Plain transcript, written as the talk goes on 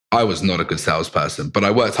I was not a good salesperson, but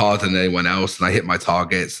I worked harder than anyone else and I hit my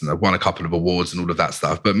targets and I won a couple of awards and all of that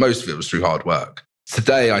stuff. But most of it was through hard work.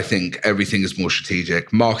 Today, I think everything is more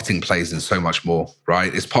strategic. Marketing plays in so much more,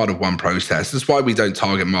 right? It's part of one process. That's why we don't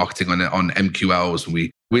target marketing on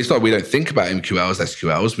MQLs. It's not we don't think about MQLs,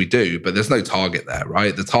 SQLs. We do, but there's no target there,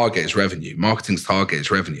 right? The target is revenue. Marketing's target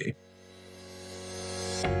is revenue.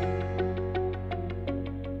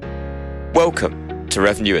 Welcome to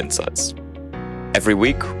Revenue Insights. Every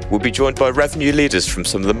week, we'll be joined by revenue leaders from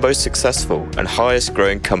some of the most successful and highest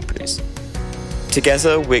growing companies.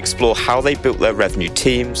 Together, we explore how they built their revenue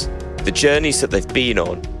teams, the journeys that they've been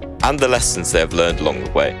on, and the lessons they have learned along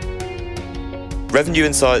the way. Revenue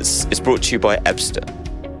Insights is brought to you by Ebster.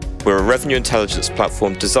 We're a revenue intelligence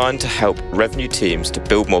platform designed to help revenue teams to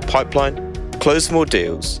build more pipeline, close more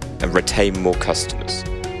deals, and retain more customers.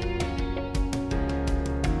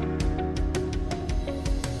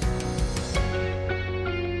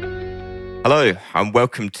 Hello, and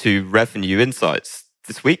welcome to Revenue Insights.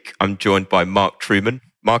 This week, I'm joined by Mark Truman.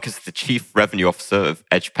 Mark is the Chief Revenue Officer of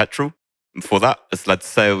Edge Petrol, and before that, has led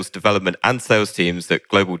sales, development, and sales teams at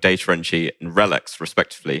Global Data Entry and RELX,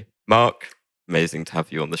 respectively. Mark, amazing to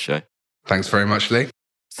have you on the show. Thanks very much, Lee.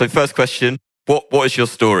 So, first question: what is your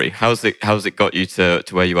story? How's it got you to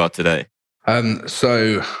where you are today?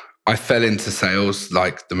 So I fell into sales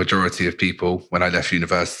like the majority of people when I left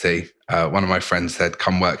university. One of my friends said,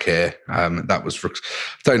 "Come work here." That was,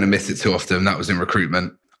 don't admit it too often, that was in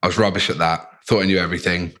recruitment. I was rubbish at that. Thought I knew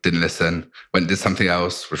everything, didn't listen. Went and did something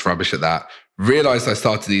else, was rubbish at that. Realized I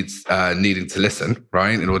started needing to listen,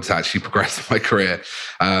 right, in order to actually progress in my career.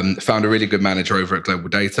 Found a really good manager over at Global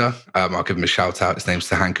Data. I'll give him a shout out. His name's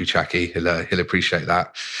Sahan Kuchaki. He'll appreciate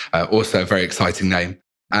that. Also a very exciting name.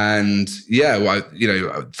 And yeah,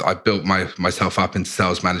 I built myself up into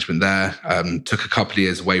sales management there. Took a couple of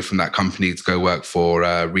years away from that company to go work for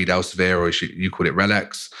Reed Elsevier, or as you call it,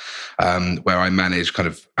 RELX, where I manage kind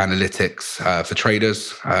of analytics for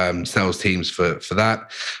traders, sales teams for that.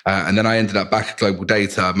 And then I ended up back at Global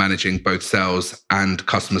Data managing both sales and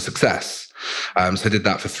customer success. So I did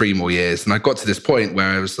that for 3 more years. And I got to this point where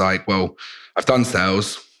I was like, well, I've done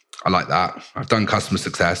sales. I like that. I've done customer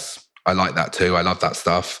success. I like that too. I love that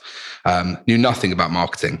stuff. Knew nothing about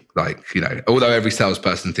marketing. Although every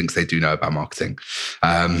salesperson thinks they do know about marketing.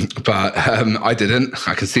 But I didn't.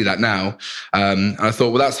 I can see that now. And I thought,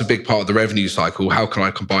 well, that's a big part of the revenue cycle. How can I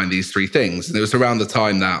combine these 3 things? And it was around the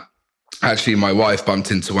time that actually my wife bumped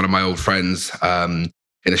into one of my old friends in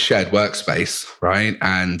a shared workspace, right?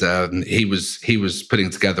 And he was putting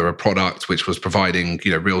together a product which was providing,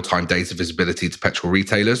 real-time data visibility to petrol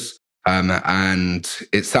retailers. And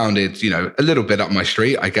it sounded, a little bit up my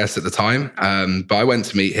street, I guess, at the time. But I went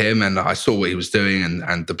to meet him and I saw what he was doing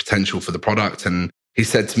and the potential for the product. And he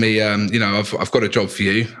said to me, I've got a job for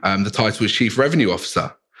you. The title is Chief Revenue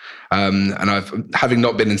Officer. And having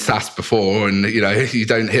not been in SaaS before, and you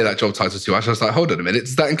don't hear that job title too much, I was like, hold on a minute,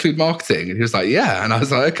 does that include marketing? And he was like, yeah. And I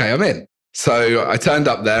was like, okay, I'm in. So I turned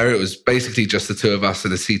up there. It was basically just the 2 of us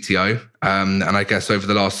and a CTO. And I guess over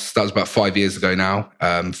that was about 5 years ago now,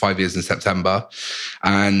 5 years in September.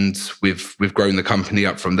 And we've grown the company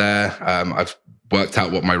up from there. I've worked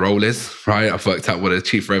out what my role is, right? I've worked out what a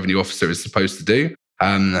chief revenue officer is supposed to do.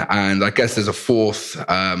 And I guess there's a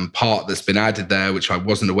 4th part that's been added there, which I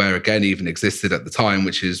wasn't aware again even existed at the time,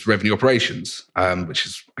 which is revenue operations, which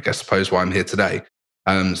is, I suppose, why I'm here today.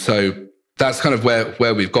 So that's kind of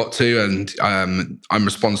where we've got to. And I'm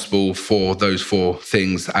responsible for those 4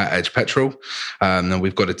 things at Edge Petrol. And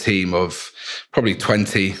we've got a team of probably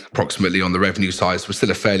 20 approximately on the revenue side. So we're still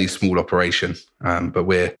a fairly small operation, but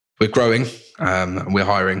we're growing and we're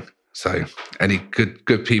hiring. So any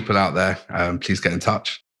good people out there, please get in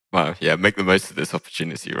touch. Wow, yeah, make the most of this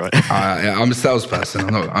opportunity, right? I'm a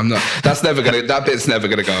salesperson. I'm not. That bit's never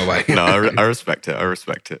gonna go away. No, I respect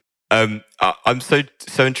it. I'm so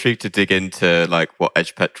intrigued to dig into what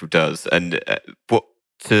Edge Petrol does, and what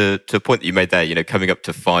to a point that you made there. Coming up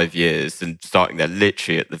to 5 years and starting there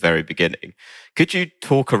literally at the very beginning. Could you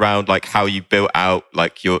talk around how you built out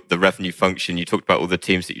the revenue function? You talked about all the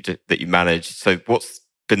teams that you manage. So what's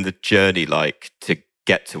been the journey like to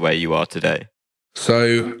get to where you are today?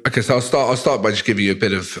 So I'll start by just giving you a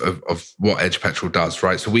bit of what Edge Petrol does,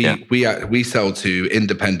 right? So we sell to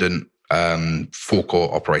independent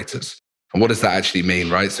forecourt operators. And what does that actually mean,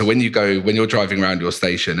 right? So when you're driving around your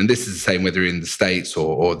station, and this is the same whether you're in the States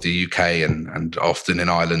or the UK and often in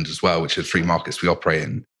Ireland as well, which are 3 markets we operate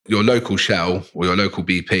in. Your local Shell or your local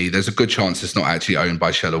BP, there's a good chance it's not actually owned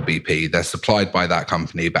by Shell or BP. They're supplied by that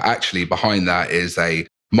company, but actually behind that is a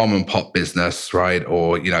mom and pop business, right?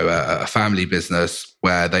 Or, a family business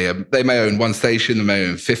where they may own one station, they may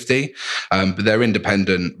own 50, but they're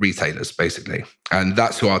independent retailers, basically. And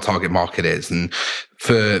that's who our target market is. And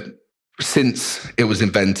since it was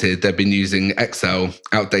invented, they've been using Excel,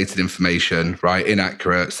 outdated information, right?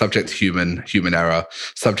 Inaccurate, subject to human error,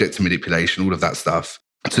 subject to manipulation, all of that stuff,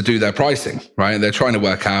 to do their pricing, right? And they're trying to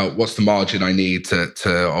work out what's the margin I need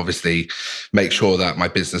to obviously make sure that my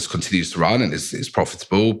business continues to run and is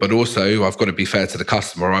profitable, but also I've got to be fair to the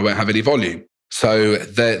customer or I won't have any volume. So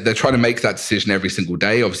they're trying to make that decision every single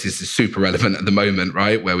day. Obviously, this is super relevant at the moment,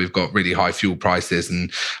 right? Where we've got really high fuel prices, and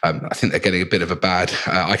I think they're getting a bit of a bad.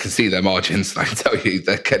 I can see their margins, and I can tell you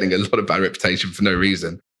they're getting a lot of bad reputation for no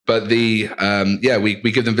reason. But we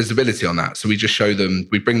give them visibility on that. So we just show them,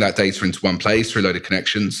 we bring that data into one place through a load of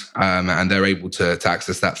connections, and they're able to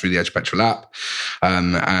access that through the Edge Petrol app.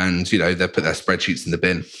 And they put their spreadsheets in the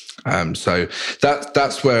bin. So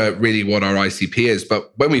that's where really what our ICP is.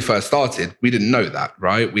 But when we first started, we didn't know that,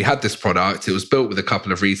 right? We had this product, it was built with a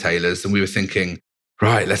couple of retailers, and we were thinking,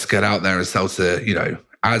 right, let's get out there and sell to,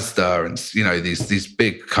 Asda and, these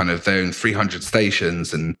big kind of, they own 300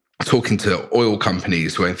 stations, and talking to oil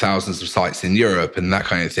companies who own thousands of sites in Europe and that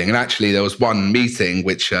kind of thing. And actually there was one meeting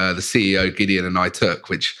which the CEO, Gideon, and I took,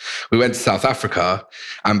 which we went to South Africa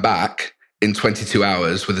and back in 22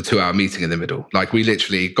 hours with a 2-hour meeting in the middle. Like we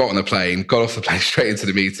literally got on a plane, got off the plane straight into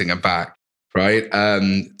the meeting and back, right?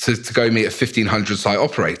 To go meet a 1,500 site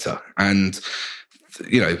operator. And,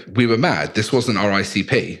 we were mad. This wasn't our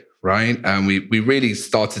ICP. Right. And we really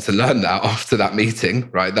started to learn that after that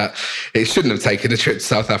meeting, right? That it shouldn't have taken a trip to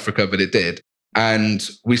South Africa, but it did. And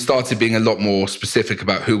we started being a lot more specific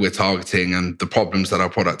about who we're targeting and the problems that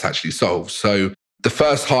our product actually solves. So the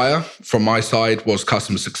first hire from my side was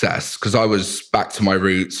customer success, because I was back to my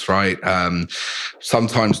roots, right?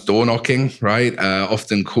 Sometimes door knocking, right?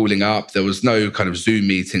 Often calling up. There was no kind of Zoom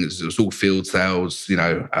meetings. It was all field sales,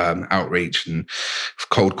 outreach and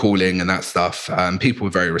cold calling and that stuff. People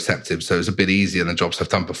were very receptive, so it was a bit easier than jobs I've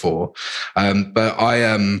done before. But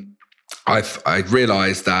I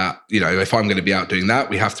realized that, if I'm going to be out doing that,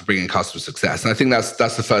 we have to bring in customer success. And I think that's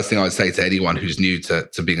the first thing I would say to anyone who's new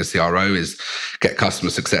to being a CRO is get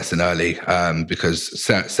customer success in early. Because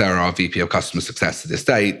Sarah, our VP of customer success to this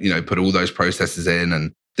date, put all those processes in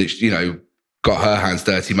and, got her hands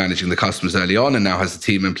dirty managing the customers early on and now has a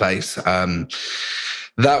team in place.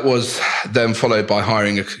 That was then followed by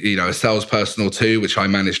hiring a salesperson or two, which I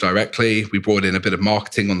managed directly. We brought in a bit of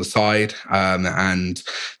marketing on the side, and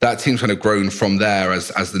that team's kind of grown from there as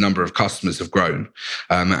the number of customers have grown.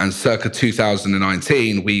 And circa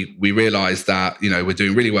 2019, we realized that we're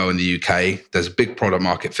doing really well in the UK. There's a big product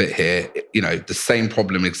market fit here. The same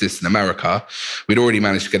problem exists in America. We'd already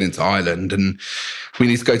managed to get into Ireland, and we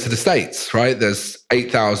need to go to the States, right? There's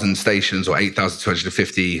 8,000 stations or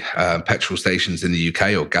 8,250 petrol stations in the UK,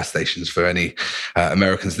 or gas stations for any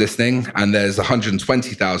Americans listening. And there's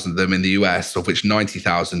 120,000 of them in the US, of which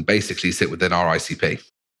 90,000 basically sit within our ICP.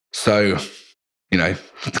 So,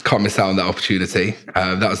 can't miss out on that opportunity.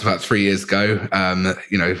 That was about 3 years ago.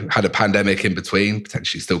 Had a pandemic in between,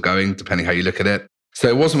 potentially still going, depending how you look at it. So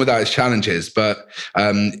it wasn't without its challenges, but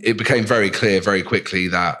it became very clear very quickly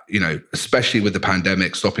that, especially with the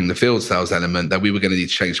pandemic stopping the field sales element, that we were going to need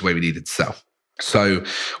to change the way we needed to sell. So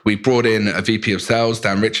we brought in a VP of sales,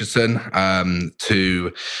 Dan Richardson,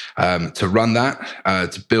 to run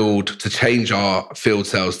that, to change our field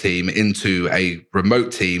sales team into a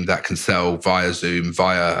remote team that can sell via Zoom,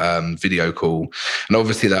 via video call. And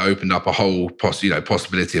obviously that opened up a whole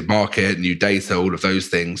possibility of market, new data, all of those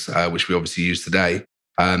things, which we obviously use today.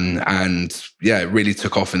 It really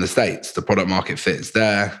took off in the States. The product market fit is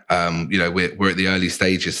there. We're at the early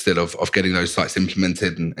stages still of getting those sites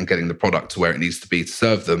implemented and getting the product to where it needs to be to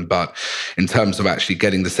serve them. But in terms of actually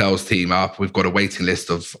getting the sales team up, we've got a waiting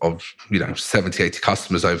list of 70, 80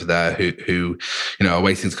 customers over there who are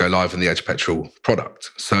waiting to go live on the Edge Petrol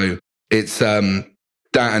product. So it's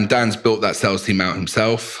Dan's built that sales team out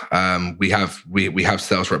himself. We have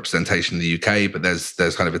sales representation in the UK, but there's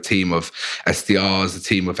kind of a team of SDRs, a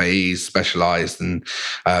team of AEs specialized, and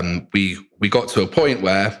we got to a point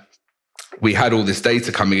where we had all this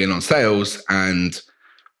data coming in on sales, and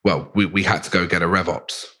we had to go get a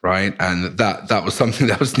RevOps, right? And that was something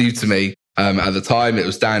that was new to me. At the time, it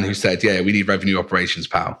was Dan who said, "Yeah, we need revenue operations,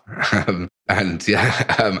 pal." And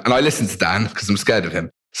I listened to Dan because I'm scared of him.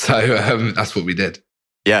 So that's what we did.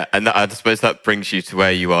 Yeah, and I suppose that brings you to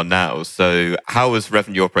where you are now. So how has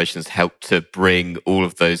revenue operations helped to bring all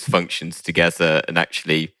of those functions together and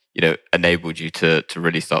actually, enabled you to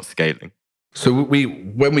really start scaling? So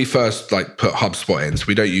when we first put HubSpot in, so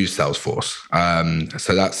we don't use Salesforce.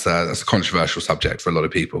 So that's a controversial subject for a lot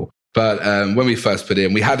of people. But when we first put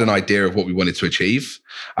in, we had an idea of what we wanted to achieve,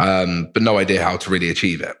 but no idea how to really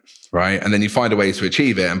achieve it. Right. And then you find a way to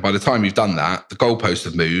achieve it. And by the time you've done that, the goalposts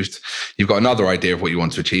have moved. You've got another idea of what you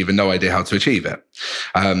want to achieve and no idea how to achieve it.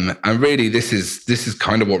 And really, this is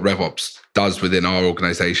kind of what RevOps does within our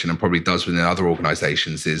organization and probably does within other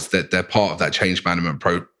organizations, is that they're part of that change management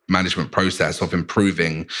process of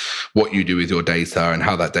improving what you do with your data and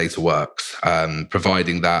how that data works,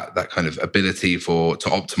 providing that kind of ability to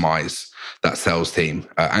optimize that sales team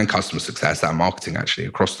and customer success and marketing actually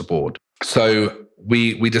across the board. So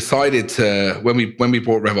we decided to, when we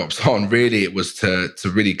brought RevOps on, really it was to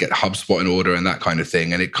really get HubSpot in order and that kind of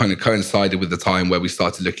thing. And it kind of coincided with the time where we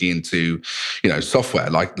started looking into,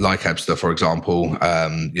 software like Ebster, for example.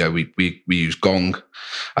 We use Gong,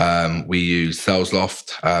 we use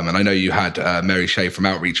SalesLoft, and I know you had Mary Shea from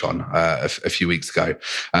Outreach on a few weeks ago.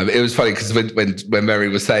 It was funny because when Mary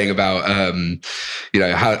was saying about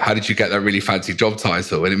how did you get that really fancy job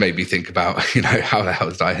title, and it made me think about how the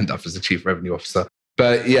hell did I end up as a chief revenue officer.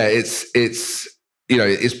 But yeah, it's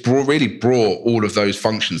really brought all of those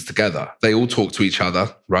functions together. They all talk to each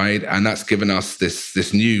other, right? And that's given us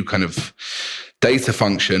this new kind of data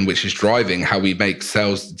function, which is driving how we make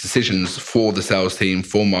sales decisions for the sales team,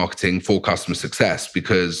 for marketing, for customer success.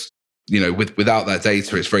 Because without that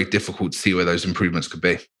data, it's very difficult to see where those improvements could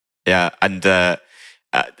be. Yeah, and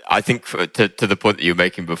I think to the point that you were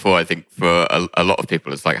making before, I think for a lot of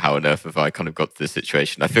people, it's like, how on earth have I kind of got to this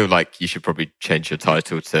situation? I feel like you should probably change your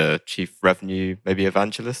title to Chief Revenue, maybe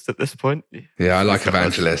Evangelist at this point. Yeah, I like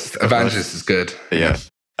Evangelist. Evangelist is good. Yeah.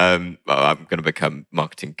 I'm going to become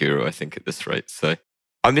marketing guru, I think, at this rate. So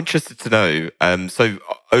I'm interested to know, so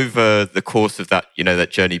over the course of that,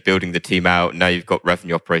 that journey, building the team out, now you've got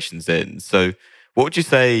revenue operations in. So what would you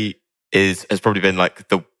say has probably been like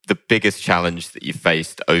the biggest challenge that you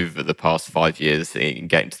faced over the past 5 years in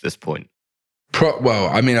getting to this point? Well,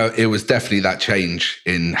 I mean, it was definitely that change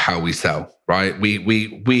in how we sell, right?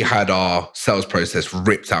 We had our sales process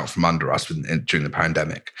ripped out from under us during the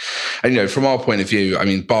pandemic. And, from our point of view, I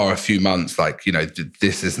mean, bar a few months,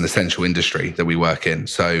 this is an essential industry that we work in.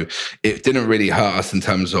 So it didn't really hurt us in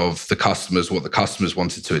terms of the customers, what the customers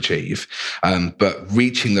wanted to achieve. But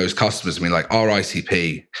reaching those customers, I mean, like our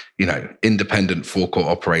ICP, independent forecourt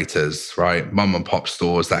operators, right? Mum and pop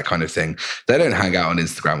stores, that kind of thing. They don't hang out on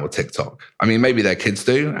Instagram or TikTok. I mean, maybe their kids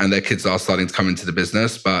do, and their kids are starting to come into the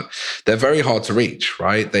business, but they're very hard to reach,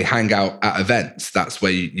 right? They hang out at events. That's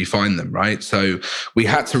where you find them, right? So we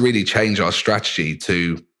had to really change our strategy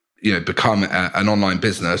to, become an online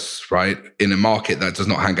business, right? In a market that does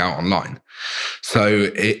not hang out online. So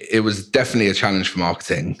it was definitely a challenge for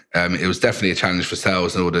marketing. It was definitely a challenge for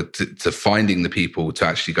sales in order to finding the people to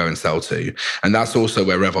actually go and sell to. And that's also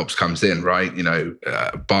where RevOps comes in, right?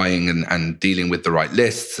 Buying and dealing with the right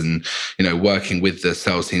lists and, working with the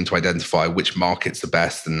sales team to identify which markets are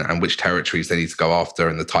best and which territories they need to go after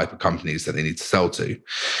and the type of companies that they need to sell to.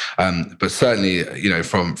 But certainly,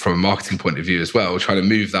 from a marketing point of view as well, trying to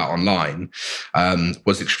move that online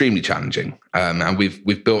was extremely challenging. And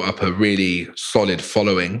we've built up a really solid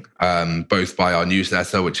following, both by our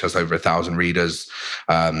newsletter, which has over 1,000 readers.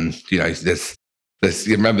 There's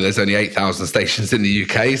only 8,000 stations in the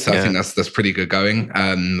UK, so I think that's pretty good going.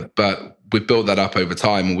 But we built that up over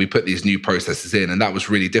time, and we put these new processes in, and that was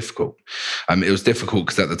really difficult. It was difficult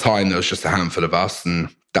because at the time there was just a handful of us,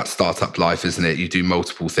 and that's startup life, isn't it? You do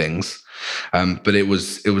multiple things, but it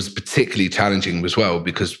was particularly challenging as well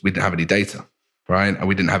because we didn't have any data. Right. And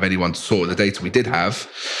we didn't have anyone to sort the data we did have.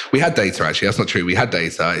 We had data, actually. That's not true. We had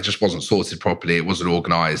data. It just wasn't sorted properly. It wasn't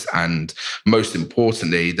organized. And most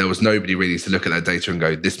importantly, there was nobody really to look at that data and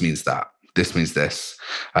go, this means that. This means this.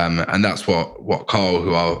 And that's what Carl,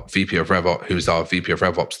 who's our VP of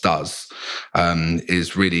RevOps does,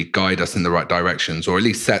 is really guide us in the right directions, or at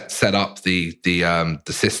least set up the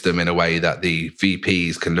system in a way that the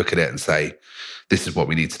VPs can look at it and say, this is what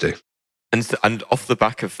we need to do. And off the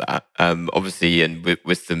back of that, obviously, and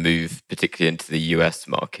with the move particularly into the US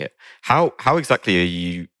market, how exactly are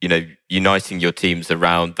you, uniting your teams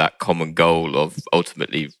around that common goal of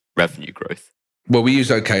ultimately revenue growth? Well, we use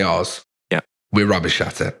OKRs. Yeah, we're rubbish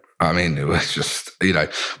at it. I mean, it was just,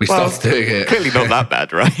 we started doing it. Clearly not that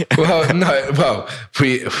bad, right?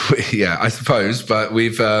 I suppose, but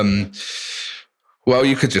we've. Well,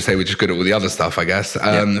 you could just say we're just good at all the other stuff, I guess.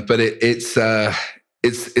 But it's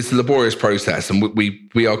a laborious process, and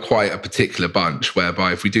we are quite a particular bunch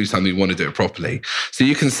whereby if we do something, we want to do it properly. So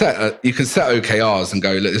you can set OKRs and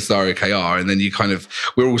go, look, this is our OKR, and then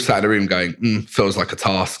we're all sat in a room going, feels like a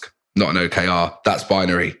task. not an OKR. That's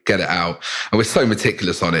binary. Get it out. And we're so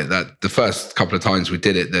meticulous on it that the first couple of times we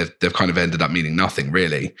did it, they've kind of ended up meaning nothing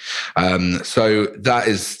really. So that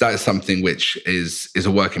is something which is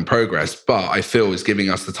a work in progress, but I feel is giving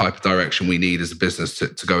us the type of direction we need as a business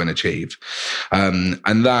to go and achieve.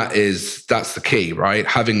 And that's the key, right?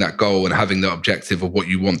 Having that goal and having the objective of what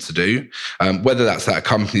you want to do, whether that's at a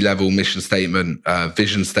company level, mission statement,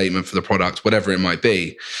 vision statement for the product, whatever it might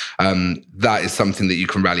be, that is something that you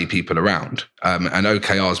can rally people around. And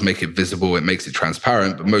OKRs make it visible, it makes it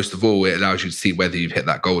transparent, but most of all, it allows you to see whether you've hit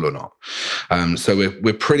that goal or not. So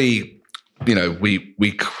we're pretty,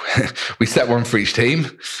 we set one for each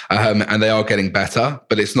team, and they are getting better,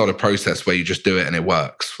 but it's not a process where you just do it and it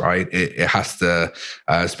works, right? It has to,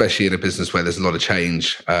 especially in a business where there's a lot of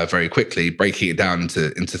change very quickly, breaking it down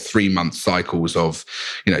into 3-month cycles of,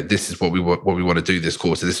 this is what we want to do this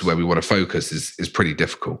quarter, this is where we want to focus is pretty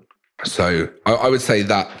difficult. So I would say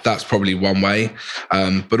that's probably one way,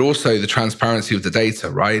 but also the transparency of the data,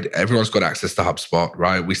 right? Everyone's got access to HubSpot,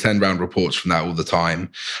 right? We send around reports from that all the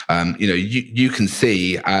time. You can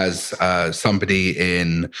see as somebody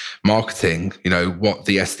in marketing, what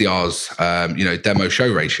the SDR's, demo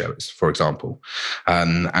show ratio is, for example.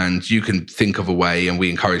 And you can think of a way, and we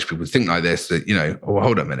encourage people to think like this, that,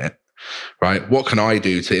 hold on a minute, right? What can I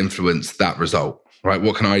do to influence that result? Right?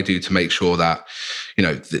 What can I do to make sure that,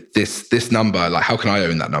 this number, like, how can I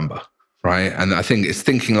own that number? Right. And I think it's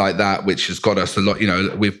thinking like that, which has got us a lot,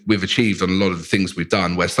 we've achieved on a lot of the things we've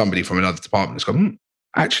done where somebody from another department has gone,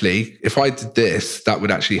 actually, if I did this, that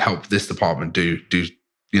would actually help this department do,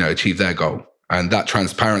 achieve their goal. And that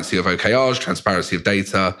transparency of OKRs, transparency of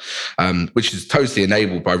data, which is totally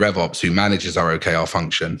enabled by RevOps, who manages our OKR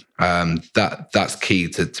function. That's key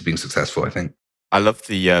to being successful, I think. I love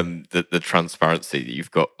the transparency that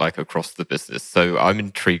you've got like across the business. So I'm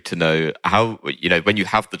intrigued to know how, when you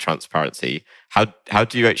have the transparency, how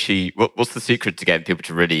do you actually, what's the secret to getting people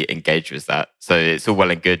to really engage with that? So it's all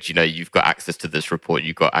well and good, you've got access to this report,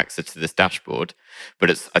 you've got access to this dashboard, but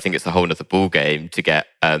I think it's a whole nother ball game to get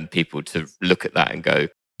people to look at that and go,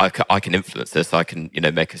 I can influence this, I can,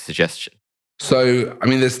 make a suggestion. So,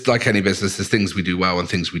 there's, like any business, there's things we do well and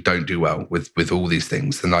things we don't do well with all these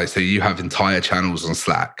things. And so you have entire channels on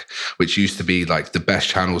Slack, which used to be like the best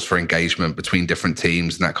channels for engagement between different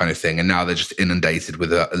teams and that kind of thing. And now they're just inundated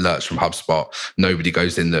with alerts from HubSpot. Nobody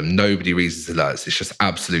goes in them. Nobody reads the alerts. It's just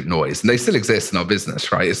absolute noise. And they still exist in our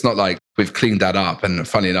business, right? It's not like we've cleaned that up. And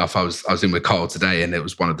funny enough, I was in with Carl today, and it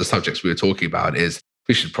was one of the subjects we were talking about is,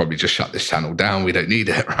 we should probably just shut this channel down. We don't need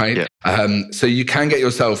it, right? Yeah. So you can get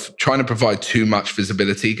yourself, trying to provide too much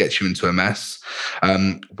visibility gets you into a mess.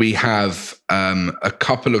 We have a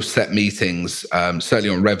couple of set meetings, certainly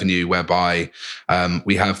on revenue, whereby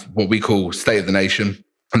we have what we call State of the Nation.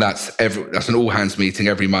 And that's an all hands meeting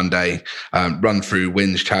every Monday, run through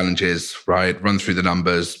wins, challenges, right? Run through the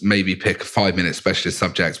numbers, maybe pick 5-minute specialist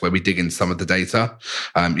subjects where we dig into some of the data.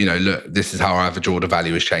 Look, this is how our average order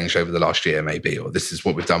value has changed over the last year, maybe, or this is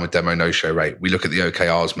what we've done with demo no-show rate. We look at the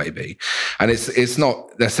OKRs, maybe. And it's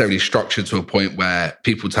not necessarily structured to a point where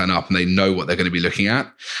people turn up and they know what they're going to be looking at.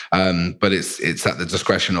 But it's at the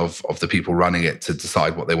discretion of the people running it to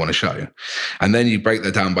decide what they want to show. And then you break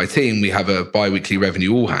that down by team. We have a bi-weekly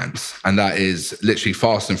revenue all hands, and that is literally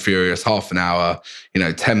fast and furious, half an hour,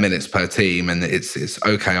 10 minutes per team, and it's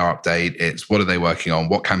OKR update, it's what are they working on,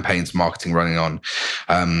 what campaigns marketing running on,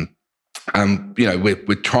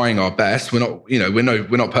 we're trying our best. We're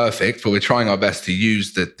not perfect, but we're trying our best to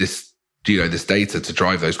use this data to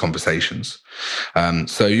drive those conversations.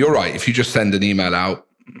 So you're right, if you just send an email out,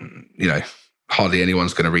 hardly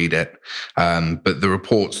anyone's going to read it, but the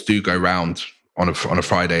reports do go round on a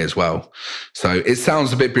Friday as well. So it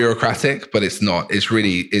sounds a bit bureaucratic, but it's not. It's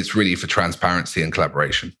really for transparency and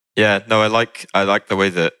collaboration. Yeah, no, I like the way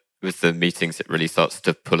that with the meetings it really starts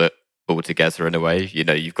to pull it all together in a way.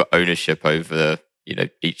 You've got ownership over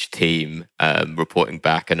each team reporting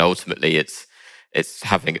back, and ultimately it's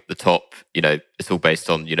having at the top. It's all based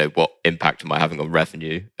on what impact am I having on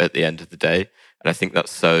revenue at the end of the day, and I think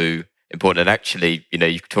that's so important. And actually,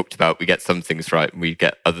 you've talked about we get some things right and we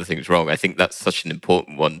get other things wrong. I think that's such an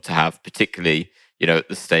important one to have, particularly, at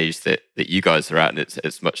the stage that you guys are at. And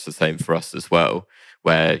it's much the same for us as well,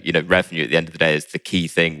 where, revenue at the end of the day is the key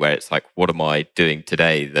thing, where it's like, what am I doing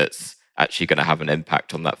today that's actually going to have an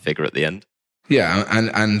impact on that figure at the end? Yeah.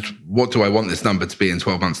 And what do I want this number to be in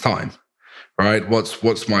 12 months' time? Right? What's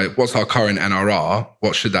our current NRR?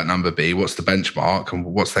 What should that number be? What's the benchmark? And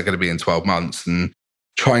what's that going to be in 12 months? And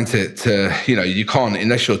trying to you can't,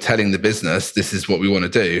 unless you're telling the business this is what we want to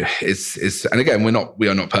do. It's and again, we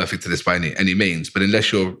are not perfect at this by any means, but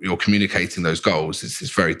unless you're communicating those goals,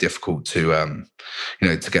 it's very difficult to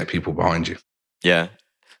to get people behind you. Yeah,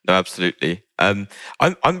 no, absolutely. I'm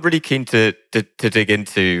really keen to dig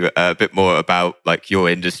into a bit more about like your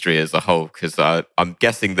industry as a whole, because I'm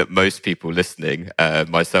guessing that most people listening,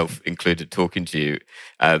 myself included, talking to you,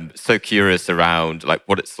 so curious around like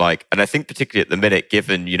what it's like, and I think particularly at the minute,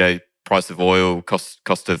 given price of oil,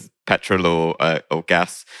 cost of petrol or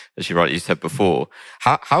gas, as you rightly said before,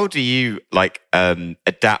 how do you like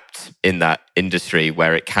adapt in that industry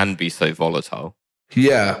where it can be so volatile?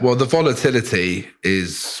 Yeah, well, the volatility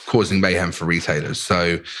is causing mayhem for retailers.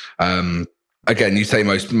 So, again, you say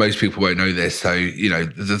most people won't know this. So,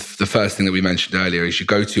 the first thing that we mentioned earlier is you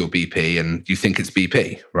go to your BP and you think it's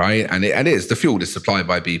BP, right? And it is. The fuel is supplied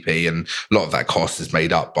by BP, and a lot of that cost is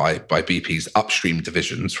made up by BP's upstream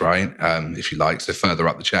divisions, right? If you like, so further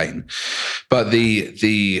up the chain. But at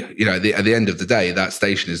the end of the day, that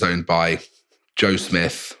station is owned by Joe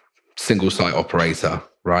Smith, single site operator.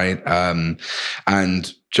 Right.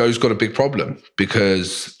 And Joe's got a big problem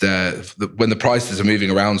because when the prices are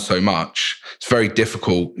moving around so much, it's very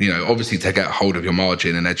difficult, obviously to get hold of your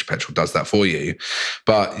margin, and Edge Petrol does that for you.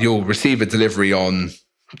 But you'll receive a delivery on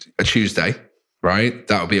a Tuesday, right?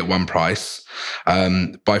 That'll be at one price.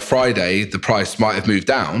 By Friday, the price might have moved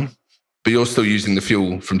down, but you're still using the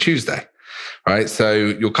fuel from Tuesday, right? So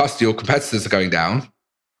your competitors are going down.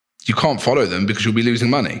 You can't follow them because you'll be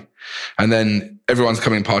losing money. And then everyone's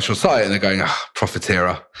coming past your site and they're going,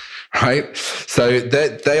 profiteer, right? So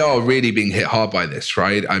they are really being hit hard by this,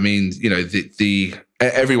 right? I mean,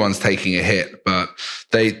 everyone's taking a hit, but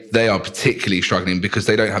they are particularly struggling because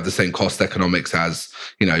they don't have the same cost economics as,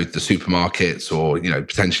 the supermarkets or,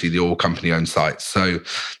 potentially the oil company owned sites. So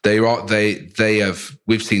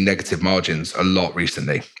we've seen negative margins a lot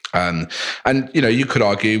recently. And you could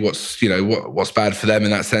argue what's bad for them in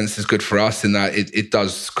that sense is good for us, in that it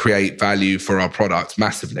does create value for our product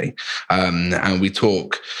massively. And we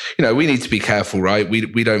talk, we need to be careful, right?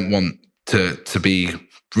 We don't want to be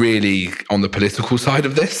really on the political side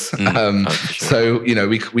of this. Sure. So,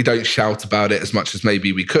 we don't shout about it as much as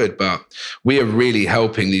maybe we could, but we are really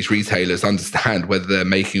helping these retailers understand whether they're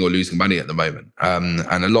making or losing money at the moment. And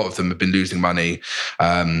a lot of them have been losing money,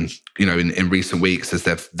 in recent weeks, as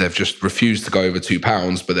they've just refused to go over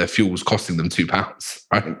 £2, but their fuel's costing them £2,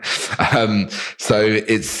 right? So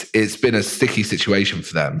it's been a sticky situation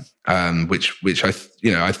for them, which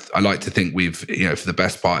I like to think we've, for the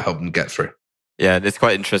best part, helped them get through. Yeah, it's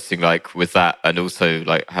quite interesting, like with that, and also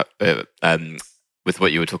like with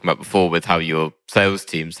what you were talking about before, with how your sales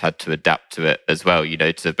teams had to adapt to it as well.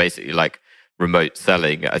 To basically like remote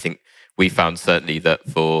selling. I think we found certainly that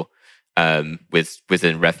for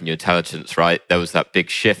within revenue intelligence, right, there was that big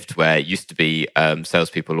shift where it used to be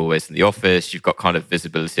salespeople always in the office. You've got kind of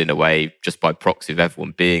visibility in a way just by proxy of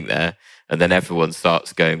everyone being there. And then everyone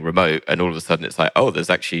starts going remote, and all of a sudden it's like, oh, there's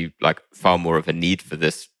actually like far more of a need for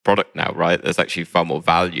this product now, right? There's actually far more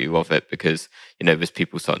value of it because, with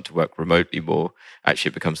people starting to work remotely more,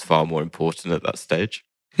 actually it becomes far more important at that stage.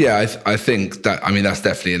 Yeah, I think that, that's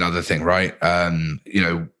definitely another thing, right?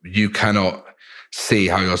 You cannot see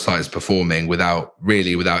how your site is performing without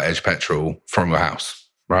Edge Petrol from your house,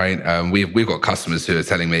 right? We've got customers who are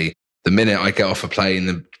telling me the minute I get off a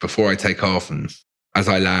plane, before I take off and as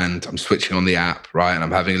I land, I'm switching on the app, right? And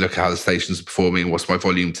I'm having a look at how the stations are performing. What's my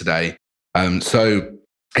volume today? So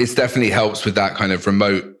it definitely helps with that kind of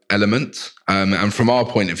remote element. And from our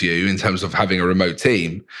point of view, in terms of having a remote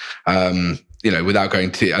team, without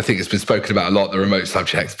going to, I think it's been spoken about a lot, the remote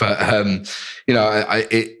subject, but,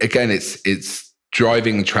 it's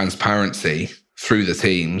driving transparency through the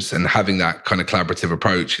teams and having that kind of collaborative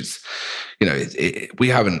approach. It's, we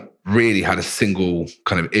haven't really had a single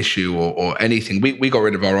kind of issue or anything. We got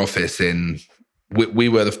rid of our office we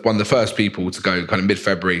were one of the first people to go kind of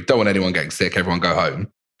mid-February. Don't want anyone getting sick, everyone go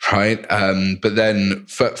home, right? But then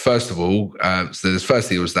first of all, so the first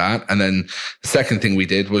thing was that. And then the second thing we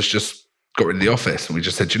did was just got rid of the office. And we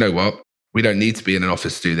just said, you know what? We don't need to be in an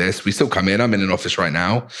office to do this. We still come in. I'm in an office right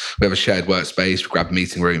now. We have a shared workspace. We grab a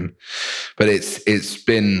meeting room. But it's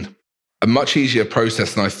been a much easier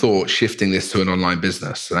process than I thought, shifting this to an online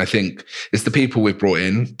business. And I think it's the people we've brought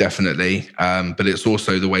in, definitely. But it's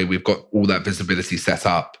also the way we've got all that visibility set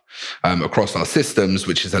up across our systems,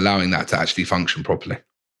 which is allowing that to actually function properly.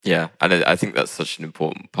 Yeah. And I think that's such an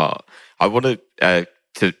important part. I want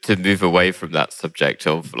to move away from that subject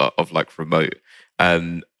of like remote.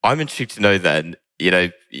 I'm intrigued to know then,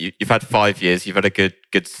 you've had 5 years, you've had a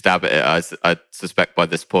good stab at it, I suspect by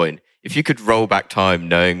this point. If you could roll back time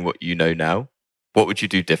knowing what you know now, what would you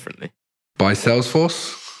do differently? Buy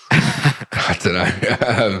Salesforce? I don't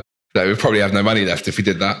know. No, we'd probably have no money left if we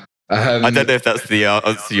did that. I don't know if that's the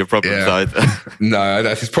answer to your problems either. No,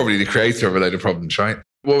 that's probably the creator of a load of problems, right?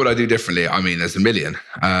 What would I do differently? I mean, there's a million.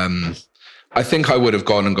 I think I would have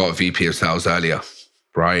gone and got a VP of sales earlier,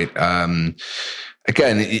 right?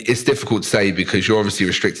 Again, it's difficult to say because you're obviously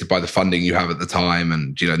restricted by the funding you have at the time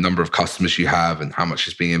and, number of customers you have and how much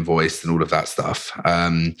is being invoiced and all of that stuff.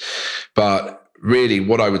 But really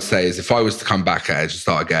what I would say is if I was to come back at Edge and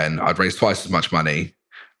start again, I'd raise twice as much money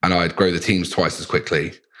and I'd grow the teams twice as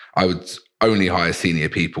quickly. I would only hire senior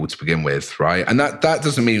people to begin with, right? And that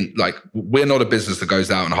doesn't mean we're not a business that goes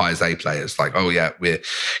out and hires A players. We're not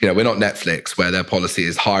Netflix where their policy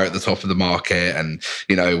is hire at the top of the market, and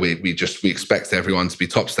we expect everyone to be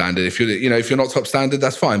top standard. If you're not top standard,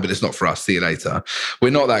 that's fine, but it's not for us. See you later. We're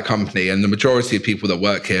not that company, and the majority of people that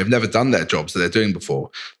work here have never done their jobs that they're doing before.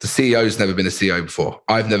 The CEO's never been a CEO before.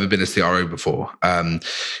 I've never been a CRO before.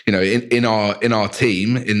 In our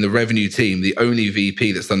team, in the revenue team, the only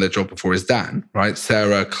VP that's done their job before is Dan, right?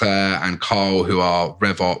 Sarah, Claire, and Carl, who are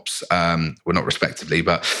RevOps, well, not respectively,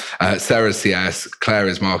 but Sarah's CS, Claire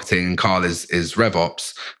is marketing, and Carl is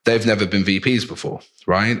RevOps. They've never been VPs before,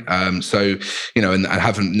 right? And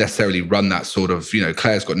haven't necessarily run that sort of,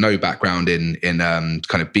 Claire's got no background in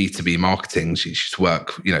kind of B2B marketing. She used to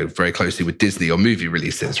work, very closely with Disney on movie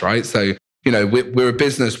releases, right? So, we're a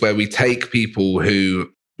business where we take people who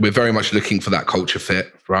we're very much looking for that culture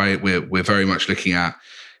fit, right? We're very much looking at,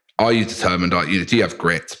 are you determined? Do you have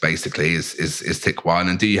grit, basically, is tick one?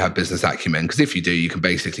 And do you have business acumen? Because if you do, you can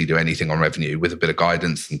basically do anything on revenue with a bit of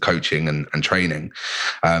guidance and coaching and training.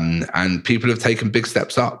 And people have taken big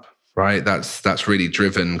steps up, right? That's really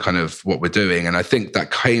driven kind of what we're doing. And I think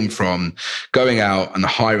that came from going out and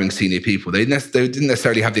hiring senior people. They didn't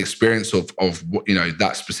necessarily have the experience of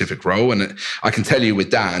that specific role. And I can tell you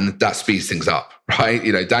with Dan, that speeds things up,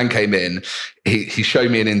 right? Dan came in, he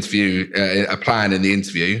showed me an interview, a plan in the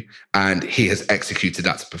interview, and he has executed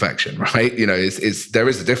that to perfection, right? There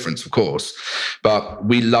is a difference, of course, but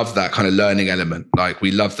we love that kind of learning element.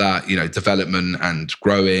 We love that, development and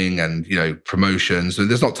growing and, promotions.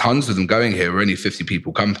 And there's not tons of them going here. We're only a 50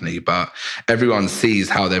 people company, but everyone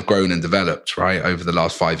sees how they've grown and developed, right, over the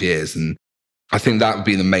last 5 years. And I think that would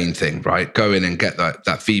be the main thing, right? Go in and get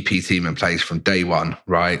that VP team in place from day one,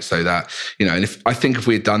 right? So that, and if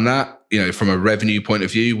we had done that, from a revenue point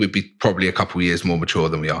of view, we'd be probably a couple of years more mature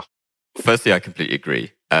than we are. Firstly, I completely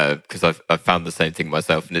agree because I've found the same thing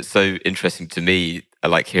myself. And it's so interesting to me, I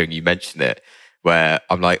like hearing you mention it, where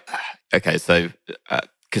I'm like, okay, so,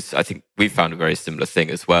 because I think we found a very similar thing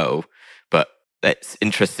as well. But it's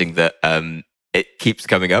interesting that it keeps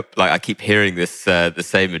coming up. I keep hearing this the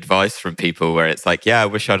same advice from people where it's like, yeah, I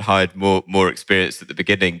wish I'd hired more experience at the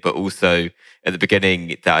beginning, but also at the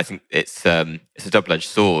beginning that I think it's a double-edged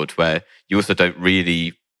sword where you also don't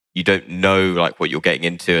know what you're getting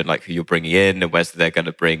into and who you're bringing in and whether they're going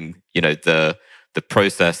to bring the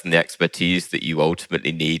process and the expertise that you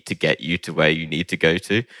ultimately need to get you to where you need to go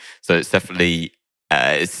to. So it's definitely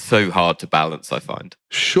it's so hard to balance, I find.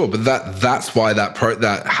 Sure, but that's why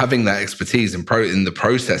that having that expertise in the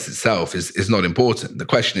process itself is not important. The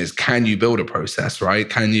question is, can you build a process, right?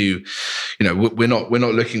 Can you, we're not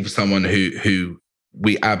looking for someone who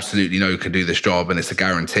we absolutely know can do this job and it's a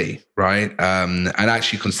guarantee, right? And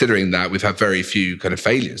actually considering that, we've had very few kind of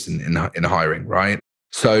failures in hiring, right?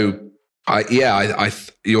 So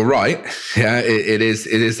you're right. Yeah, it is.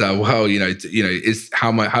 Is how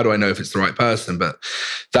do I know if it's the right person? But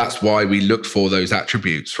that's why we look for those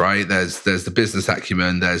attributes, right? There's the business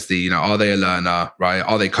acumen. There's the, are they a learner, right?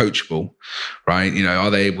 Are they coachable, right?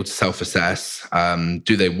 Are they able to self-assess?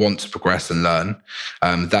 Do they want to progress and learn?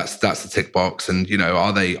 That's the tick box. And,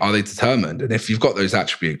 are they determined? And if you've got those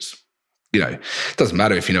attributes, it doesn't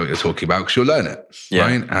matter if you know what you're talking about because you'll learn it,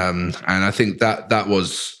 right? And I think that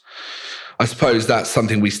was, I suppose that's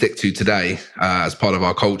something we stick to today as part of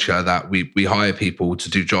our culture, that we hire people to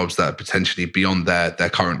do jobs that are potentially beyond their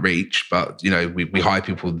current reach. But, we hire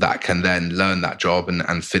people that can then learn that job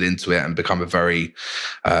and fit into it and become a very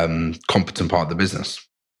competent part of the business.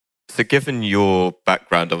 So given your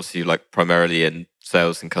background, obviously primarily in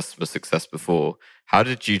sales and customer success before, how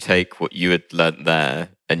did you take what you had learned there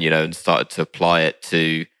and, and started to apply it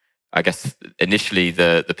to, I guess, initially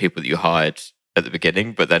the people that you hired at the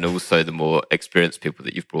beginning, but then also the more experienced people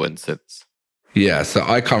that you've brought in since? Yeah, so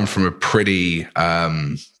I come from a pretty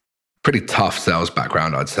tough sales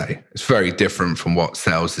background, I'd say. It's very different from what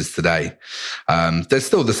sales is today. There's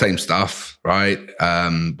still the same stuff, right?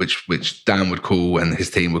 Which Dan would call and his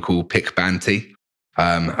team would call pick Banty.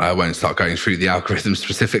 I won't start going through the algorithm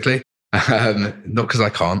specifically, not because I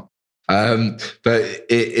can't. But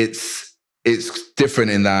it's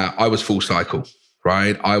different in that I was full cycle,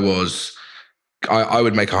 right? I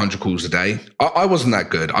would make 100 calls a day. I wasn't that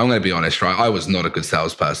good. I'm going to be honest, right? I was not a good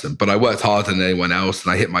salesperson, but I worked harder than anyone else,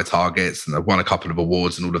 and I hit my targets, and I won a couple of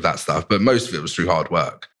awards and all of that stuff. But most of it was through hard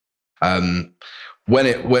work.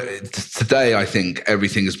 Today, I think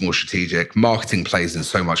everything is more strategic. Marketing plays in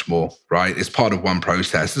so much more, right? It's part of one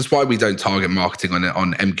process. That's why we don't target marketing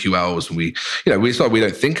on MQLs. And it's not we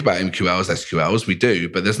don't think about MQLs, SQLs. We do,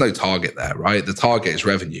 but there's no target there, right? The target is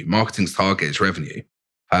revenue. Marketing's target is revenue.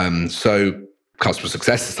 So customer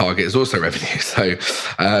success's target is also revenue. So,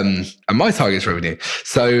 and my target is revenue.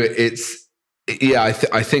 So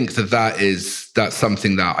I think that's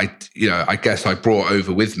something that I guess I brought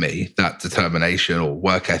over with me, that determination or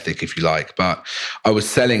work ethic, if you like. But I was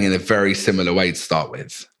selling in a very similar way to start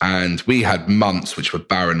with. And we had months which were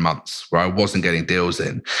barren months where I wasn't getting deals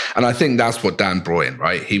in. And I think that's what Dan brought in,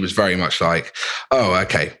 right? He was very much like, oh,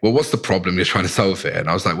 okay, well, what's the problem you're trying to solve here? And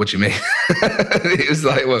I was like, what do you mean? He was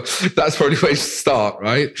like, well, that's probably where you start,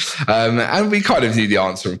 right? And we kind of knew the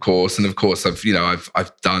answer, of course. And of course, I've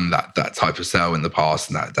done that type of sale in the past,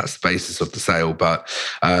 and that's the basis of the sale. But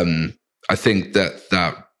I think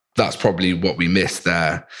that's probably what we missed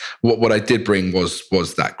there. What I did bring was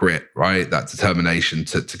that grit, right? That determination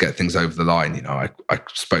to get things over the line. I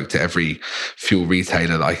spoke to every fuel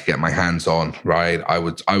retailer that I could get my hands on, right? I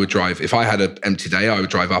would drive, if I had an empty day, I would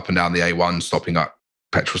drive up and down the A1, stopping up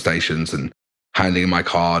petrol stations and handing in my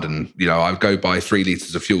card. And, I would go buy 3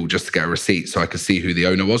 liters of fuel just to get a receipt so I could see who the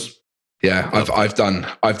owner was. Yeah. I've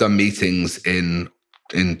done meetings in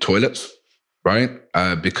toilets, right?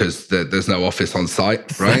 Because there's no office on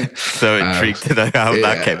site, right? So intrigued to know how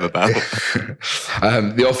that came about.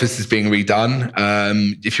 The office is being redone.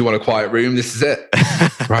 If you want a quiet room, this is it,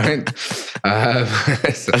 right?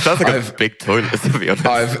 It sounds like a big toilet, to be honest.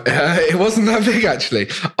 It wasn't that big, actually.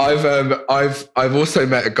 I've also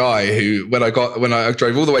met a guy who, when I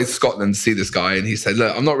drove all the way to Scotland to see this guy, and he said,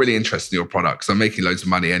 look, I'm not really interested in your product because I'm making loads of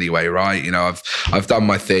money anyway, right? I've done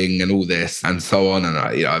my thing and all this and so on, and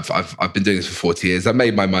I've been doing this for 40 years. I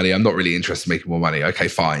made my money. I'm not really interested in making more money. Okay,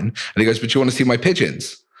 fine. And he goes, but do you want to see my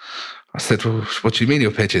pigeons? I said, well, what do you mean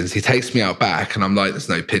your pigeons? He takes me out back and I'm like, there's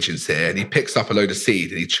no pigeons here. And he picks up a load of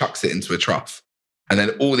seed and he chucks it into a trough. And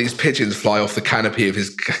then all these pigeons fly off the canopy of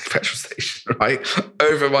his petrol station, right?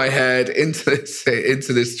 Over my head into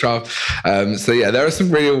this trough. So yeah, there are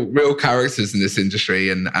some real characters in this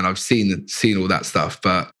industry, and I've seen all that stuff.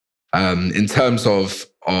 But in terms of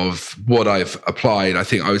what I've applied, I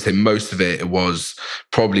think I would say most of it was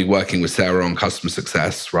probably working with Sarah on customer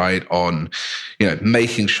success, right? On,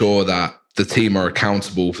 making sure that the team are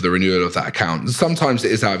accountable for the renewal of that account. And sometimes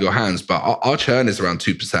it is out of your hands, but our churn is around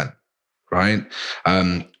 2%, right?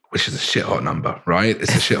 Which is a shit hot number, right?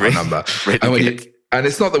 It's a shit hot number. And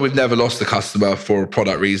it's not that we've never lost a customer for a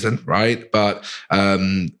product reason, right? But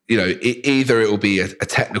either it will be a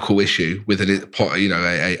technical issue with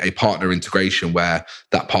a partner integration where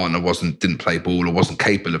that partner didn't play ball or wasn't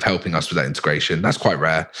capable of helping us with that integration. That's quite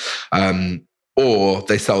rare. Or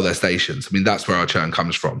they sell their stations. I mean, that's where our churn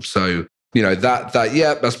comes from. So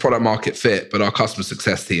that's product market fit, but our customer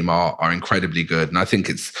success team are incredibly good. And I think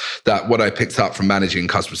it's that what I picked up from managing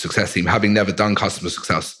customer success team, having never done customer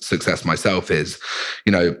success myself, is,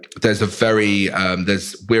 we're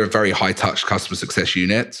a very high touch customer success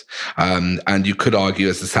unit. And you could argue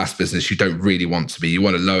as a SaaS business, you don't really want to be. You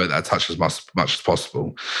want to lower that touch as much as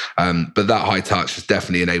possible. But that high touch has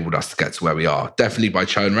definitely enabled us to get to where we are, definitely by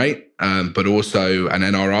churn rate, but also an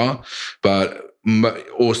NRR, but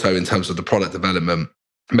also in terms of the product development,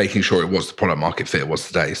 making sure it was the product market fit it was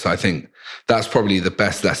today. So I think that's probably the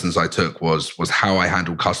best lessons I took was how I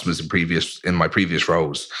handled customers in my previous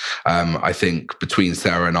roles. I think between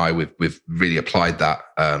Sarah and I, we've really applied that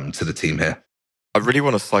to the team here. I really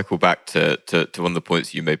want to cycle back to one of the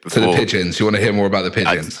points you made before. To the pigeons. You want to hear more about the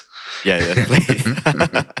pigeons? Yeah, please.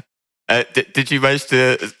 Did you manage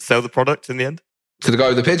to sell the product in the end? To the guy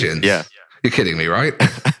with the pigeons? Yeah. You're kidding me, right?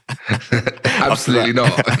 Absolutely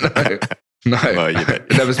not. No. Well,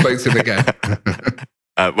 never spoke to him again.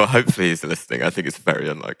 Well, hopefully he's listening. I think it's very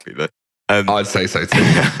unlikely. But I'd say so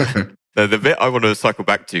too. The bit I want to cycle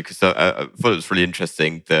back to, because I thought it was really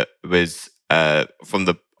interesting, that was from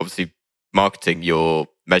the, obviously, marketing, you're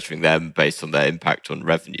measuring them based on their impact on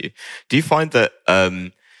revenue. Do you find that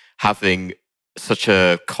having such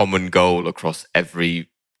a common goal across every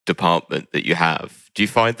department that you have, do you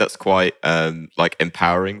find that's quite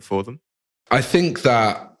empowering for them? I think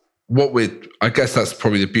that I guess that's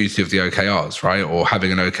probably the beauty of the OKRs, right? Or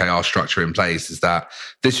having an OKR structure in place is that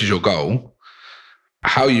this is your goal.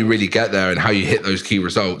 How you really get there and how you hit those key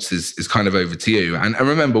results is kind of over to you. And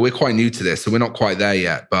remember, we're quite new to this, so we're not quite there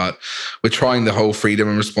yet, but we're trying the whole freedom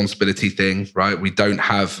and responsibility thing, right? We don't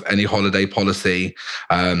have any holiday policy.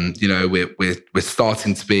 We're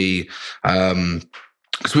starting to be,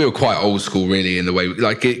 because we were quite old school, really, in the way,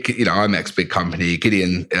 I'm ex-big company.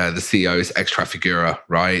 Gideon, the CEO, is ex-Trafigura,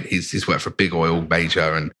 right? He's worked for a big oil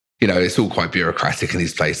major, and it's all quite bureaucratic in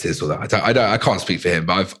these places. Although I can't speak for him,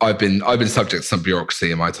 but I've been subject to some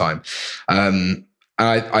bureaucracy in my time.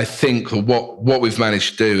 I think what we've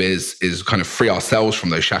managed to do is kind of free ourselves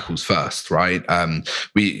from those shackles first, right?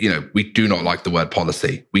 We do not like the word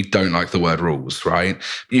policy. We don't like the word rules, right?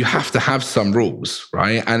 You have to have some rules,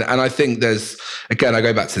 right? And I think there's, again, I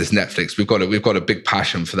go back to this Netflix. We've got a big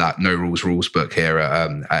passion for that no rules book here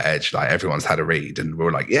at Edge. Like, everyone's had a read, and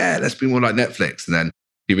we're like, yeah, let's be more like Netflix. And then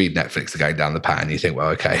you read Netflix going down the pan, and you think, well,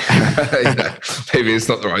 okay, maybe it's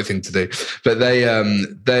not the right thing to do. But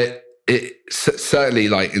certainly,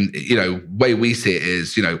 like, way we see it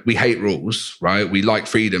is, we hate rules, right? We like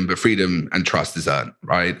freedom, but freedom and trust is earned,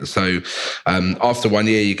 right? So after 1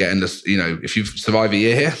 year, you get endless, if you survive a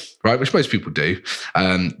year here, right, which most people do,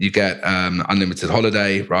 you get unlimited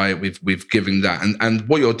holiday, right? We've given that, and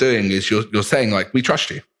what you're doing is you're saying, like, we trust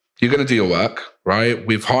you. You're going to do your work, right?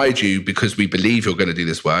 We've hired you because we believe you're going to do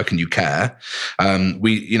this work and you care.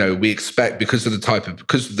 We expect, because of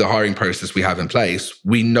the hiring process we have in place,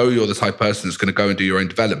 we know you're the type of person that's going to go and do your own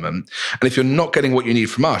development. And if you're not getting what you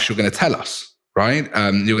need from us, you're going to tell us, right?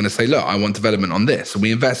 You're going to say, look, I want development on this. And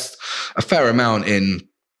we invest a fair amount in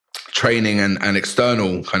training and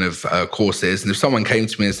external kind of courses. And if someone came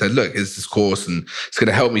to me and said, look, is this course and it's going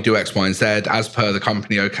to help me do X, Y, and Z as per the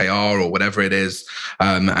company OKR or whatever it is,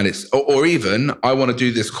 and it's, or even I want to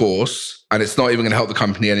do this course and it's not even going to help the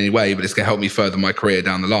company in any way, but it's going to help me further my career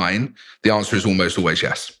down the line, the answer is almost always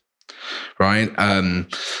yes, right?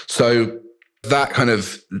 So that kind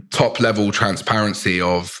of top level transparency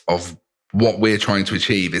of what we're trying to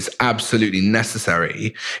achieve is absolutely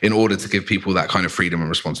necessary in order to give people that kind of freedom and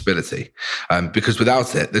responsibility. Because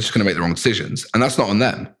without it, they're just going to make the wrong decisions. And that's not on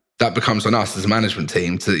them. That becomes on us as a management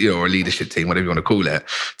team or a leadership team, whatever you want to call it,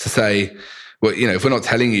 to say, well, if we're not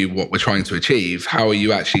telling you what we're trying to achieve, how are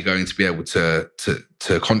you actually going to be able to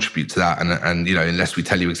contribute to that? And unless we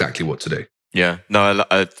tell you exactly what to do. Yeah, no,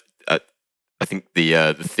 I think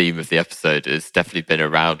the theme of the episode has definitely been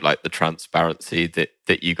around, like, the transparency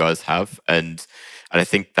that you guys have, and I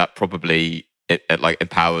think that probably it like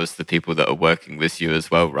empowers the people that are working with you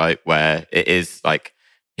as well, right? Where it is like,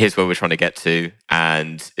 here's where we're trying to get to,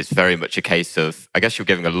 and it's very much a case of, I guess you're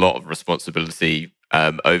giving a lot of responsibility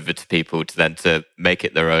over to people to make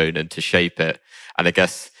it their own and to shape it. And I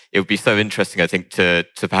guess it would be so interesting, I think, to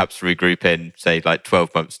perhaps regroup in, say, like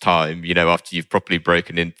 12 months' time, after you've properly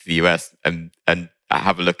broken into the US and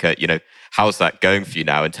have a look at, how's that going for you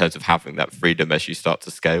now in terms of having that freedom as you start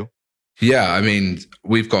to scale? Yeah, I mean,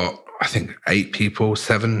 we've got, I think,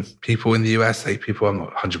 7 people in the US, 8 people, I'm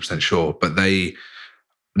not 100% sure, but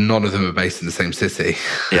none of them are based in the same city,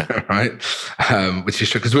 yeah. Right? Which is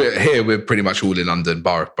true, because we're pretty much all in London,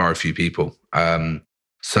 bar a few people.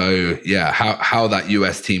 So yeah, how that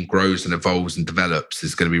US team grows and evolves and develops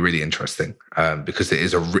is going to be really interesting, because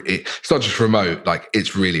it's not just remote, like,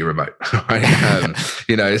 it's really remote, right?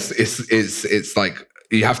 It's like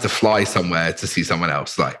you have to fly somewhere to see someone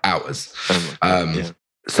else, like hours. Yeah.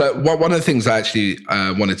 So one of the things I actually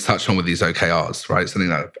wanted to touch on with these OKRs, right? Something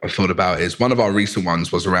that I thought about is one of our recent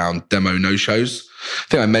ones was around demo no-shows. I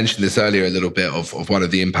think I mentioned this earlier a little bit of one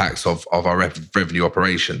of the impacts of our revenue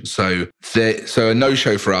operations. So a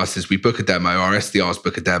no-show for us is we book a demo, our SDRs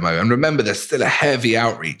book a demo. And remember, there's still a heavy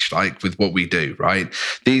outreach, like, with what we do, right?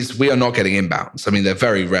 We are not getting inbounds. I mean, they're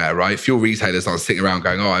very rare, right? Fuel retailers aren't sitting around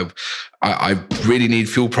going, I really need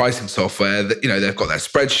fuel pricing software. They've got their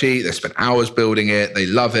spreadsheet, they spent hours building it, they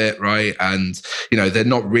love it, right? And, they're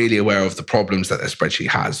not really aware of the problems that their spreadsheet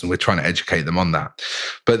has, and we're trying to educate them on that.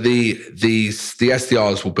 But the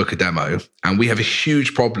SDRs will book a demo, and we have a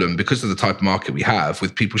huge problem because of the type of market we have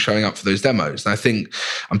with people showing up for those demos. And I think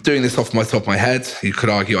I'm doing this off the top of my head. You could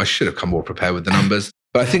argue I should have come more prepared with the numbers.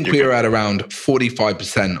 But I think we were at around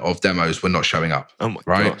 45% of demos were not showing up,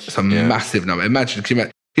 right? Gosh. It's a massive number. Imagine,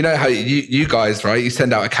 how you guys, right? You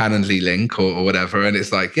send out a Calendly link or whatever, and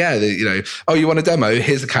it's like, yeah, oh, you want a demo?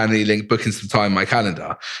 Here's a Calendly link, booking some time in my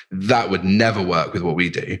calendar. That would never work with what we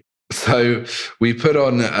do. So we put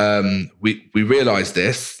on, we realized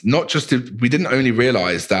this, we didn't only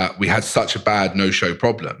realize that we had such a bad no-show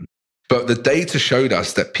problem, But the data showed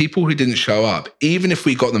us that people who didn't show up, even if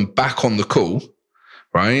we got them back on the call,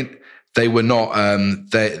 right, they were not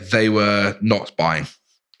they were not buying.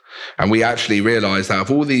 And we actually realized that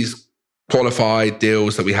of all these qualified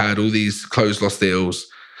deals that we had, all these closed loss deals,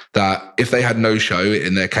 that if they had no show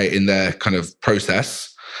in their kind of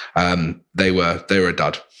process, they were a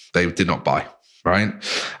dud. They did not buy, right?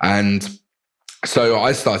 And so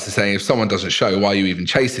I started saying, if someone doesn't show, why are you even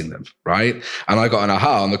chasing them, right? And I got an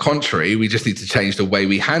aha. On the contrary, we just need to change the way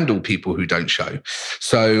we handle people who don't show.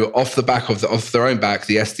 So off the back of their own back,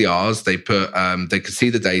 the SDRs, they could see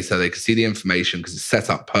the data, they could see the information because it's set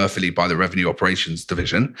up perfectly by the revenue operations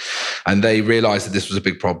division, and they realized that this was a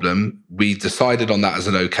big problem. We decided on that as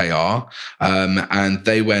an OKR, and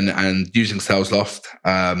they went and using SalesLoft.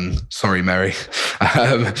 Sorry, Mary,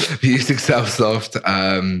 using SalesLoft,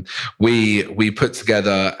 we put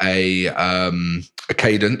together a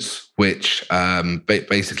cadence which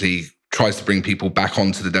basically tries to bring people back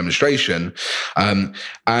onto the demonstration,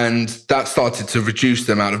 and that started to reduce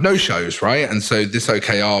the amount of no-shows, right? And so this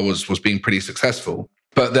OKR was being pretty successful.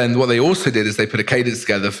 But then what they also did is they put a cadence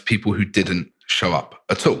together for people who didn't show up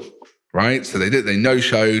at all. Right. So they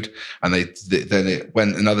no-showed, and then it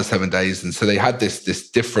went another 7 days. And so they had this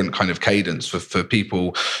different kind of cadence for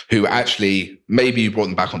people who actually, maybe you brought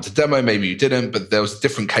them back onto demo, maybe you didn't, but there was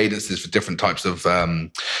different cadences for different types of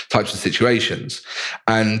situations.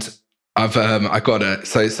 And I got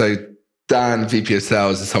so Dan, VP of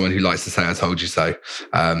Sales, is someone who likes to say, "I told you so."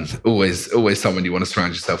 Always someone you want to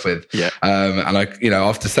surround yourself with. Yeah. And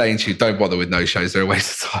after saying to you, "Don't bother with no-shows; they're a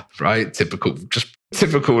waste of time," right?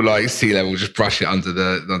 Typical like C-level, just brush it under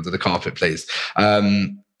the carpet, please.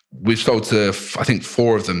 We've sold to I think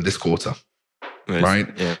 4 of them this quarter. Nice. Right?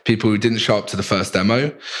 Yeah. People who didn't show up to the first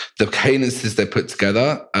demo, the cadences they put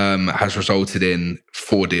together has resulted in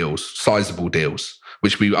 4 deals, sizable deals,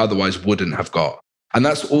 which we otherwise wouldn't have got. And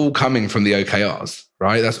that's all coming from the OKRs,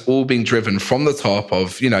 right? That's all being driven from the top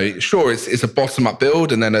of, sure, it's a bottom-up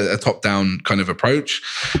build and then a top-down kind of approach,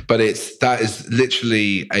 but that is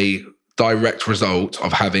literally a direct result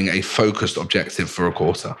of having a focused objective for a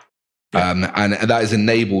quarter. Yeah. And that is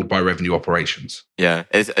enabled by revenue operations. Yeah,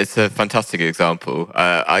 it's a fantastic example.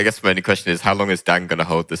 I guess my only question is, how long is Dan going to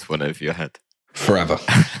hold this one over your head? Forever.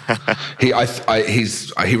 He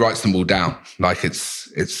writes them all down. Like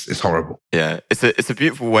it's horrible. Yeah, it's a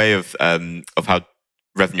beautiful way of how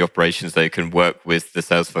revenue operations though can work with the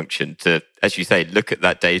sales function to, as you say, look at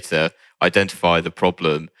that data, identify the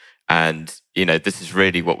problem, and this is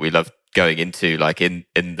really what we love going into, like in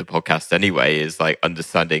the podcast anyway, is like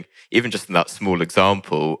understanding, even just in that small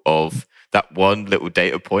example of that one little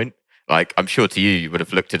data point. Like, I'm sure to you would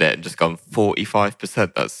have looked at it and just gone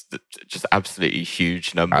 45%. That's just absolutely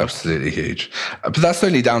huge number. Absolutely huge. But that's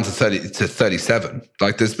only down to 37.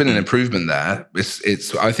 Like, there's been an improvement there.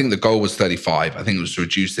 It's. I think the goal was 35. I think it was to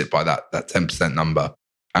reduce it by that 10% number,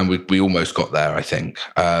 and we almost got there, I think.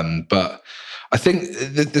 But I think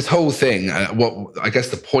this whole thing, what I guess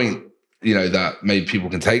the point that maybe people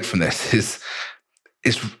can take from this is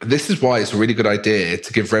this is why it's a really good idea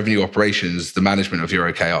to give revenue operations the management of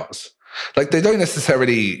your OKRs. Like, they don't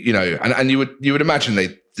necessarily, and you would imagine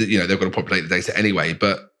they've got to populate the data anyway,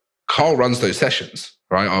 but Carl runs those sessions,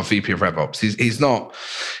 right? Our VP of RevOps. He's not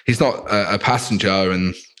a passenger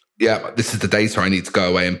and, yeah, this is the data I need to go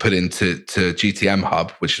away and put into GTM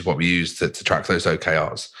Hub, which is what we use to track those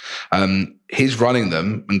OKRs. He's running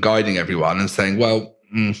them and guiding everyone and saying, well,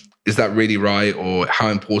 is that really right? Or how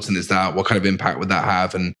important is that? What kind of impact would that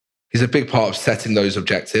have? And he's a big part of setting those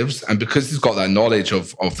objectives. And because he's got that knowledge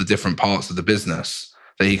of the different parts of the business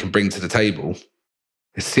that he can bring to the table,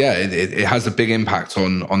 it has a big impact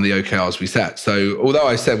on the OKRs we set. So although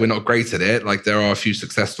I said we're not great at it, like, there are a few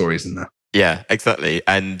success stories in there. Yeah, exactly.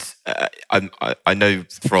 And I know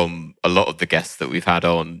from a lot of the guests that we've had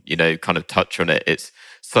on, kind of touch on it, it's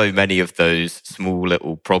so many of those small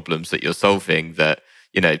little problems that you're solving that,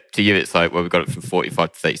 to you, it's like, well, we got it from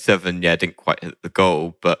 45 to 37. Yeah, didn't quite hit the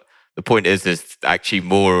goal. But the point is actually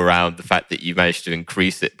more around the fact that you managed to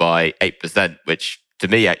increase it by 8%, which to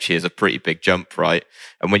me actually is a pretty big jump, right?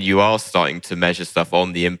 And when you are starting to measure stuff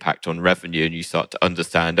on the impact on revenue and you start to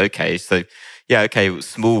understand, okay, so yeah, okay, it was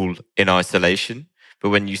small in isolation. But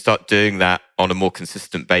when you start doing that on a more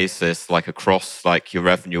consistent basis, like across like your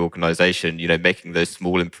revenue organization, making those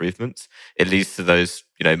small improvements, it leads to those,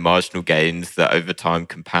 marginal gains that over time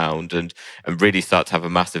compound and really start to have a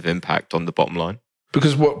massive impact on the bottom line.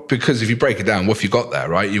 Because if you break it down, what have you got there,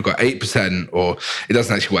 right? You've got 8%, or it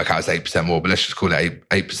doesn't actually work out as 8% more, but let's just call it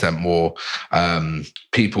 8% more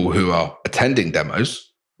people who are attending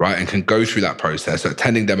demos, right, and can go through that process, so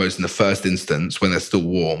attending demos in the first instance when they're still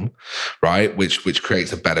warm, right, which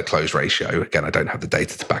creates a better close ratio. Again, I don't have the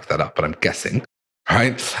data to back that up, but I'm guessing.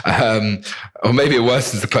 Right, or maybe it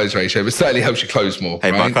worsens the close ratio, but certainly helps you close more.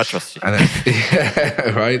 Hey, right? Mark, I trust you. And then,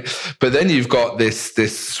 yeah, right. But then you've got this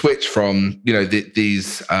switch from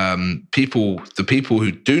these people, the people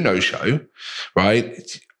who do no show, right?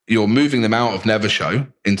 You're moving them out of never show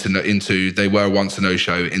into they were once a no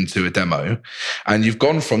show into a demo, and you've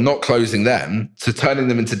gone from not closing them to turning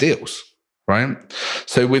them into deals. Right.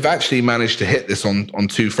 So we've actually managed to hit this on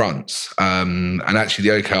two fronts. And actually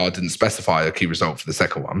the OKR didn't specify a key result for the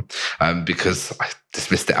second one because I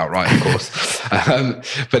dismissed it outright, of course.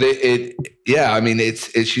 But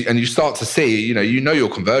it's and you start to see, your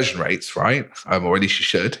conversion rates, right? Or at least you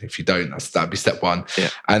should. If you don't, that'd be step one. Yeah.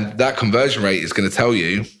 And that conversion rate is going to tell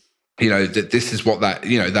you, that this is what that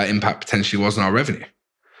impact potentially was on our revenue.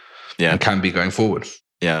 Yeah. And can be going forward.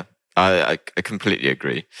 Yeah. I completely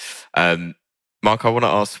agree. Mark, I want to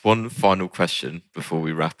ask one final question before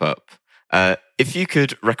we wrap up. If you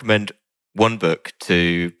could recommend one book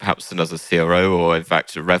to perhaps another CRO or in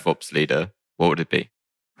fact a RevOps leader, what would it be?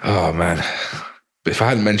 Oh man. If I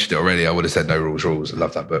hadn't mentioned it already, I would have said No Rules Rules. I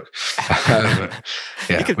love that book.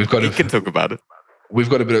 You can talk about it. We've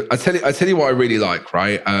got a bit of, I tell you what I really like,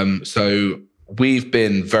 right? So we've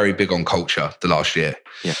been very big on culture the last year.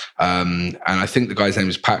 Yeah. And I think the guy's name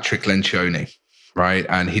is Patrick Lencioni, right?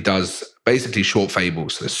 And he does basically short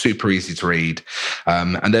fables. So they're super easy to read.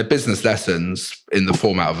 And they're business lessons in the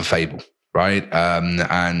format of a fable, right?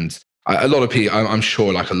 And a lot of people, I'm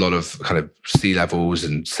sure like a lot of kind of C-levels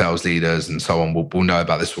and sales leaders and so on will know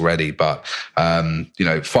about this already. But, 5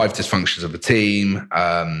 dysfunctions of a team,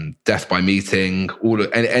 death by meeting,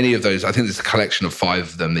 any of those, I think there's a collection of 5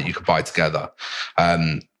 of them that you could buy together.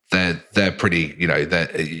 They're pretty,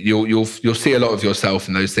 you'll see a lot of yourself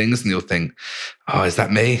in those things and you'll think, oh, is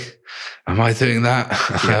that me? Am I doing that?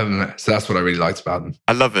 Yeah. So that's what I really liked about them.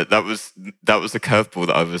 I love it. That was a curveball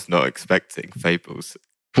that I was not expecting. Fables.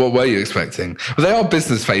 What were you expecting? Well, they are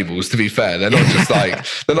business fables, to be fair. They're not just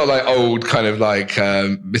they're not like old kind of like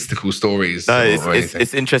mystical stories. No,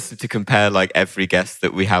 it's interesting to compare like every guest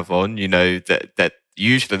that we have on, that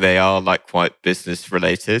usually they are like quite business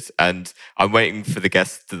related. And I'm waiting for the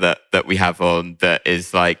guest that we have on that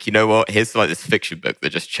is like, you know what? Here's like this fiction book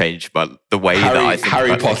that just changed the way that I think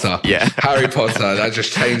Harry Potter. Yeah. Harry Potter. That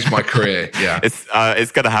just changed my career. Yeah.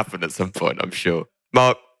 It's going to happen at some point, I'm sure.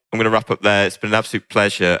 Mark, I'm going to wrap up there. It's been an absolute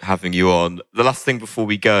pleasure having you on. The last thing before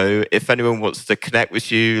we go, if anyone wants to connect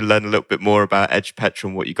with you, learn a little bit more about EdgePetrol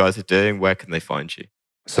and what you guys are doing, where can they find you?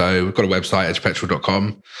 So we've got a website,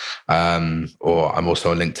 edgepetrol.com, or I'm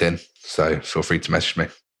also on LinkedIn. So feel free to message me.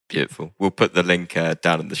 Beautiful. We'll put the link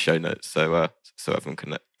down in the show notes so everyone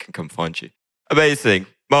can come find you. Amazing.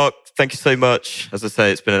 Mark, thank you so much. As I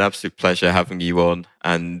say, it's been an absolute pleasure having you on.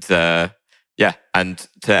 And and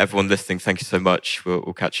to everyone listening, thank you so much.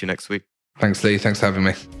 We'll catch you next week. Thanks, Lee. Thanks for having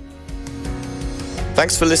me.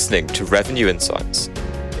 Thanks for listening to Revenue Insights.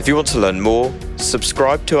 If you want to learn more,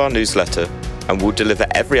 subscribe to our newsletter and we'll deliver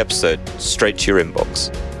every episode straight to your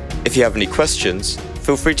inbox. If you have any questions,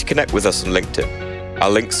 feel free to connect with us on LinkedIn.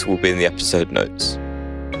 Our links will be in the episode notes.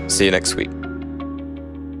 See you next week.